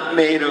bicycle's not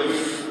made of,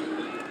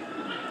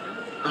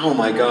 oh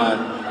my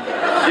God.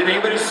 Did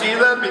anybody see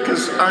that?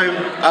 Because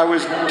I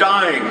was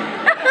dying.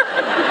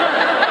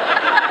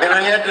 And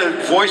I had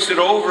to voice it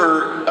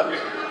over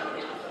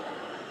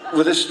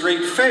with a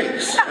straight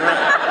face.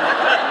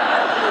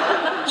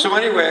 So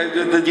anyway,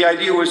 the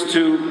idea was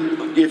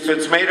to, if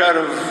it's made out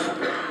of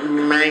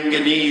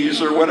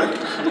manganese or whatever,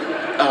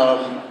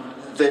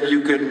 then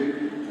you could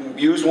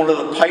use one of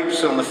the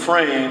pipes on the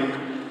frame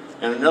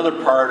and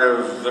another part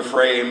of the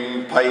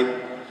frame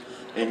pipe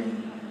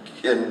and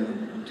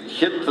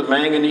hit the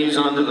manganese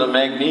onto the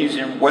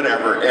magnesium,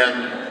 whatever,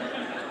 and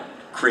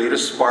create a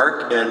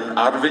spark, and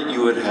out of it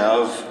you would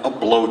have a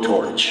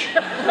blowtorch.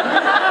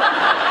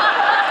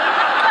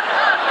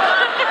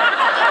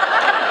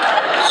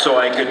 So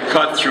I could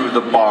cut through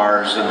the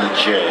bars in the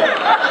jail.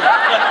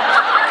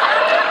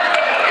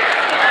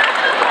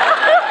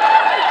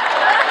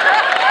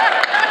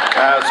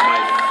 That's my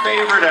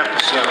favorite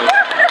episode.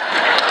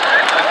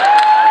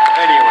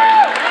 Anyway.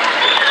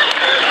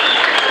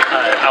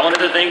 I wanted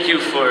to thank you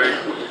for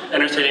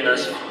entertaining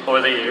us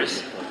over the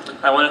years.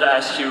 I wanted to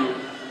ask you,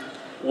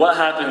 what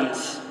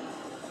happens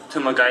to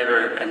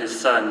MacGyver and his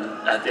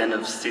son at the end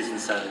of season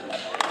 7?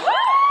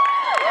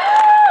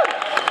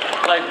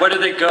 Like, where do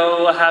they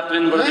go? What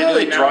happened? What are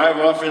they doing now? Drive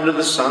off into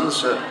the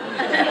sunset.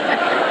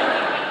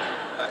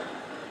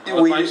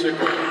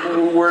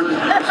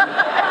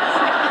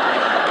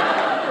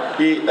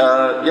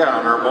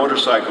 On our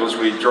motorcycles,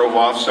 we drove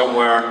off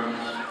somewhere,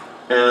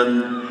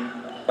 and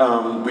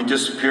we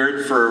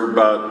disappeared for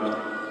about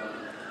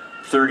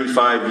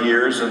 35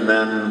 years, and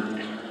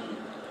then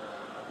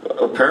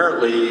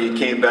apparently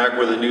came back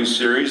with a new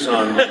series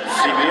on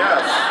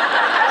CBS.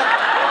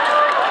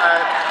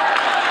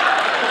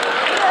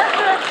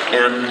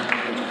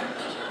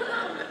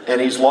 And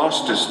he's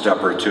lost a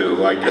step or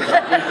two, I guess.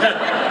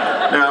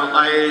 Now,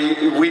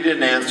 we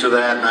didn't answer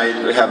that, and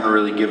I haven't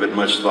really given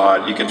much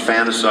thought. You can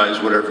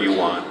fantasize whatever you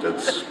want.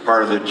 That's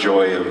part of the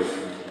joy of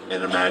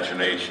an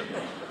imagination.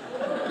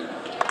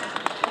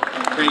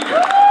 Thank you.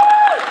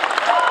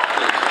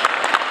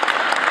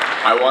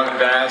 I wanted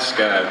to ask,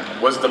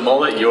 was the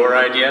mullet your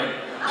idea?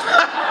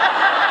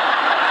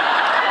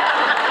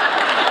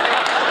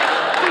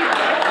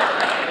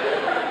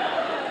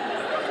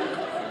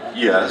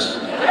 Yes.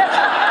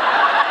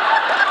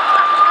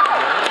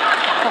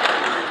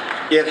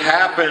 It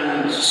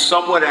happened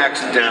somewhat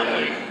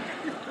accidentally.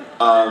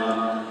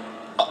 I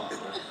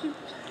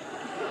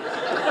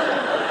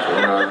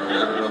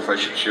don't know if I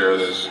should share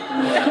this.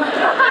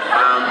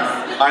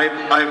 I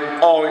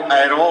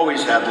had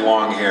always had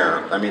long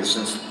hair. I mean,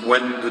 since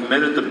the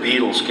minute the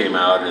Beatles came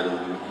out and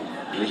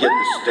they hit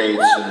the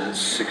States in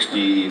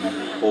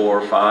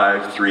 '64,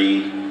 '5,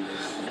 '3.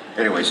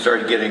 Anyway,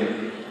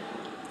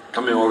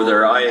 coming over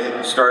there,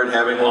 I started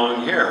having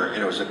long hair,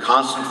 and it was a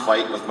constant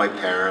fight with my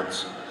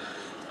parents.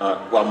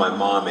 Well, my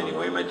mom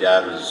anyway. My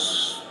dad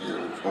was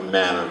a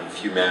man of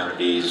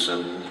humanities,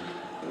 and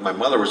my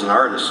mother was an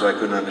artist, so I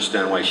couldn't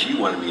understand why she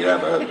wanted me to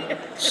have a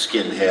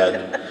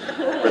skinhead.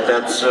 But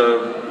that's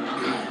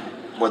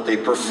what they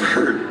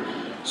preferred.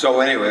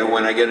 So anyway,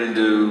 when I get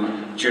into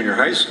junior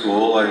high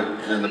school,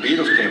 and the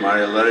Beatles came out,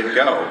 I let it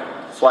go.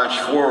 Flash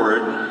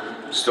forward,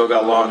 still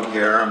got long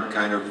hair. I'm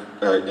kind of,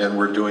 and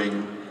we're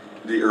doing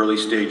the early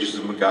stages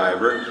of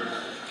MacGyver.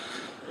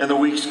 And the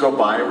weeks go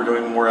by, we're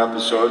doing more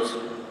episodes.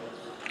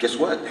 Guess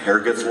what? Hair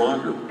gets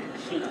longer.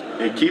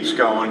 It keeps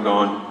going.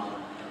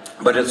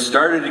 But it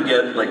started to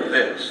get like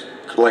this,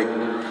 like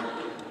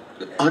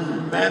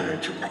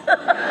unmanageable.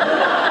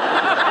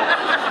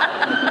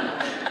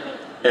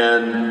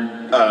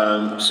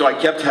 And so I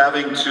kept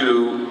having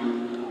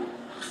to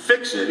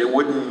fix it. It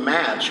wouldn't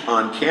match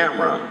on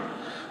camera.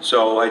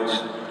 So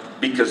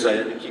because I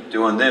had to keep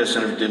doing this,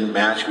 and if it didn't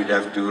match, we'd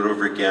have to do it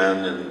over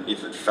again, and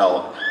if it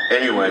fell.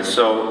 Anyway,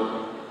 so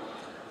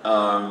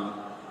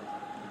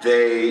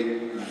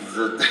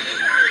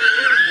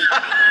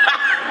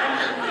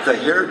the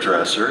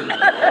hairdresser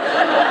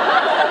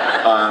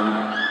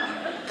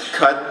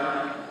cut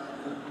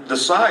the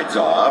sides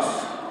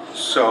off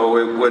so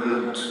it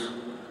wouldn't,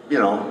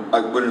 I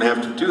wouldn't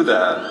have to do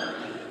that.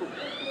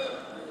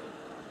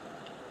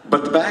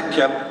 But the back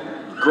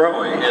kept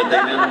growing, and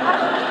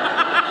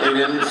they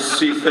didn't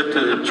see fit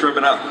to trim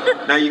it up.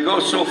 Now you go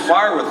so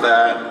far with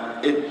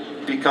that,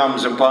 it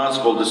becomes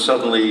impossible to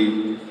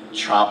suddenly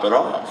chop it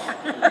off,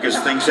 because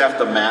things have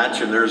to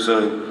match, and there's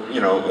a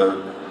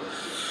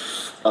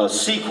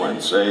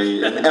sequence,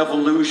 an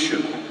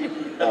evolution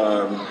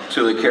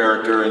to the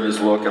character and his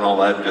look and all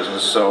that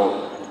business.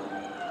 So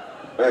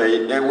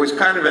it was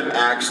kind of an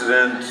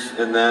accident,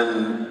 and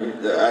then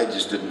I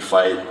just didn't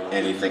fight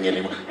anything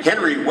anymore.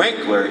 Henry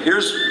Winkler,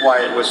 here's why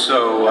it was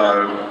so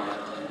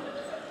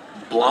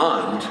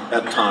blonde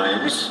at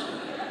times.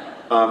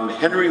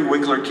 Henry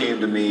Winkler came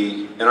to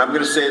me, and I'm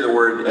going to say the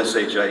word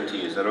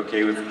S-H-I-T. Is that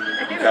okay with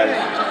you guys?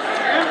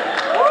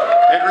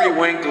 Henry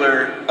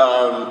Winkler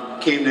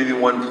came to me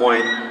one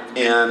point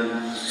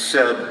and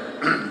said,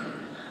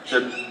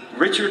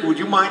 Richard, would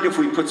you mind if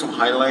we put some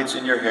highlights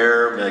in your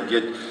hair? And I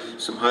get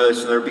some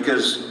highlights in there,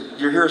 because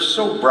your hair is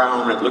so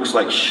brown it looks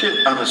like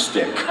shit on a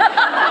stick.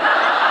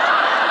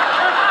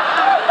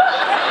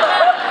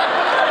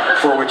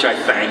 For which I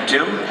thanked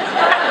him.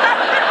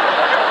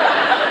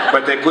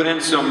 But they put in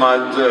some,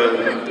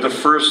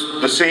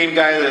 the same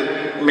guy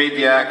that made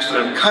the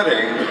accident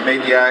cutting,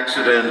 made the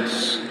accident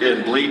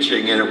in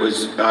bleaching, and it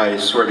was, I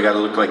swear to God, it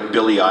looked like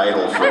Billy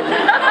Idol for a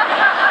week.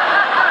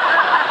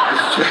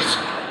 It's just,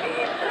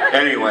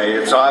 anyway,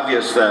 it's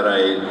obvious that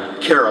I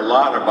care a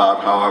lot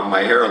about how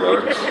my hair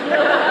looks.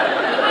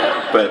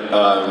 But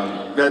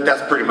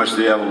that's pretty much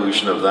the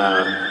evolution of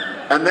that.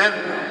 And then,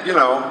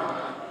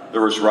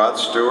 there was Rod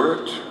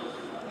Stewart,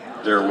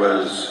 there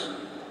was,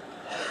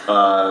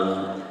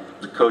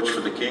 the coach for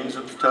the Kings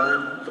at the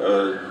time.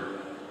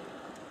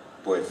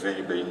 Boy, if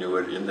anybody knew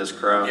it in this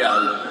crowd. Yeah.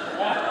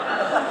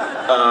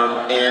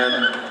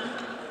 And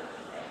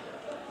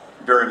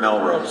Barry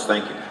Melrose,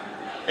 thank you.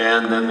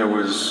 And then there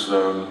was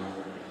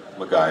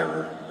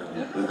MacGyver.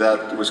 And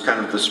that was kind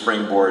of the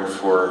springboard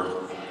for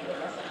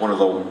one of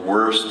the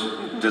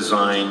worst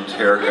designed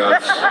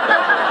haircuts ever.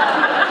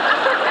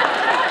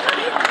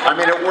 I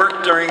mean, it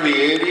worked during the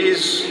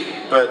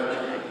 80s, but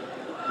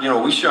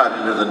we shot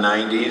into the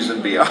 90s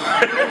and beyond.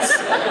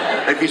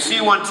 If you see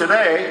one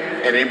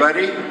today,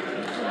 anybody?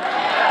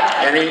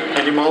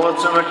 Any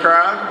mullets in the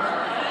crowd?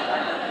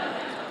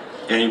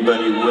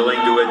 Anybody willing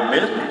to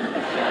admit?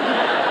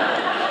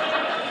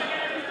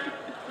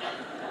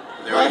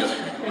 There we go.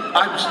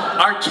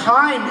 Our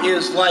time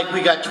is like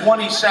we got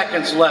 20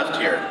 seconds left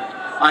here.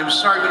 I'm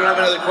sorry we don't have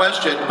another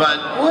question, but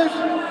what?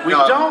 We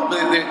don't.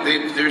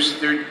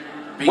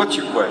 What's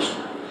your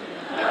question?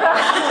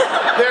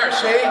 There,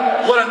 see?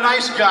 What a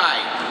nice guy.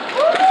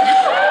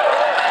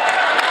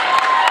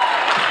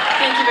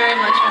 Thank you very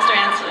much, Mr.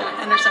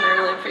 Anderson. I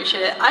really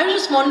appreciate it. I was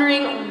just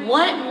wondering,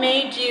 what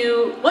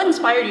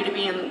inspired you to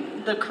be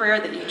in the career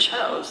that you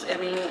chose? I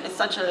mean, it's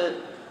such a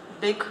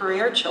big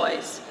career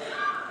choice,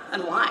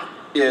 and why?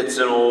 It's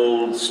an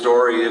old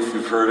story. If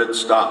you've heard it,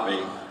 stop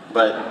me.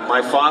 But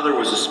my father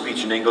was a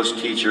speech and English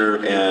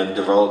teacher and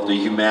developed the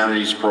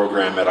humanities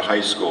program at a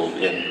high school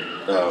in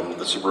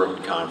the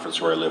suburban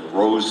conference where I live,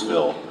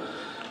 Roseville,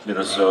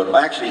 Minnesota.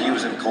 Actually, he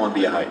was in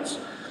Columbia Heights.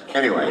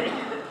 Anyway,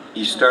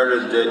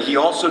 he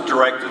also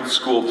directed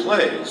school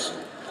plays.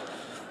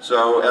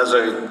 So as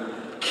a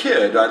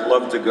kid, I'd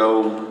love to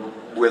go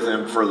with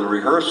him for the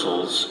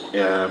rehearsals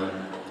and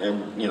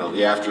you know,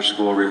 the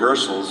after-school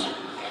rehearsals.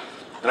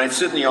 And I'd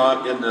sit in the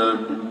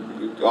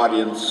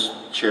audience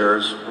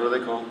chairs, what are they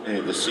called?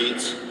 The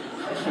seats.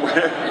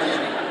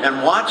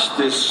 And watch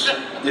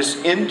this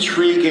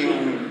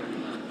intriguing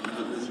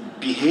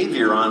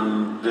behavior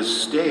on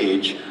this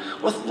stage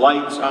with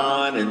lights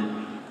on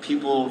and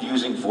people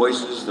using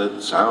voices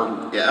that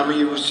sound, I mean,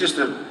 it was just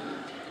a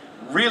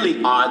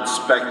really odd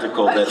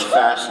spectacle that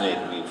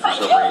fascinated me for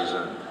some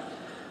reason.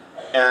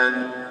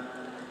 And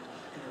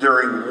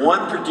during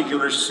one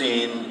particular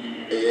scene,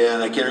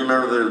 and I can't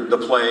remember the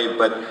play,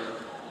 but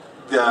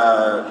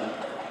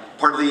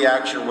part of the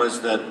action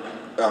was that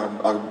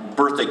a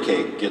birthday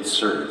cake gets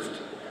served.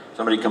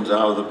 Somebody comes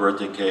out with a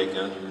birthday cake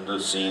and the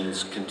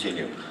scenes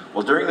continue.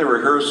 Well, during the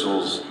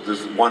rehearsals,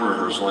 there's one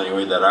rehearsal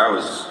anyway that I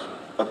was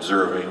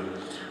observing,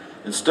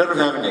 instead of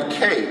having a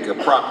cake, a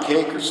prop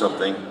cake or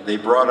something, they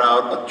brought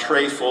out a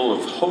tray full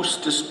of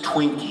Hostess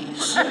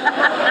Twinkies.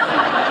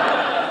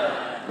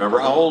 Remember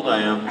how old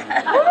I am?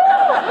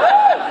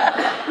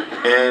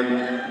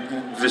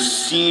 And the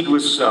seed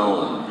was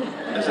sown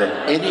is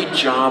that any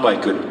job I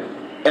could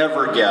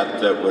ever get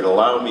that would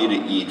allow me to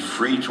eat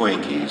free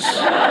Twinkies is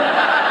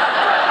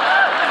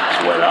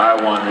what I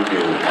want to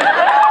do.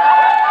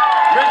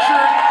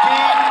 Richard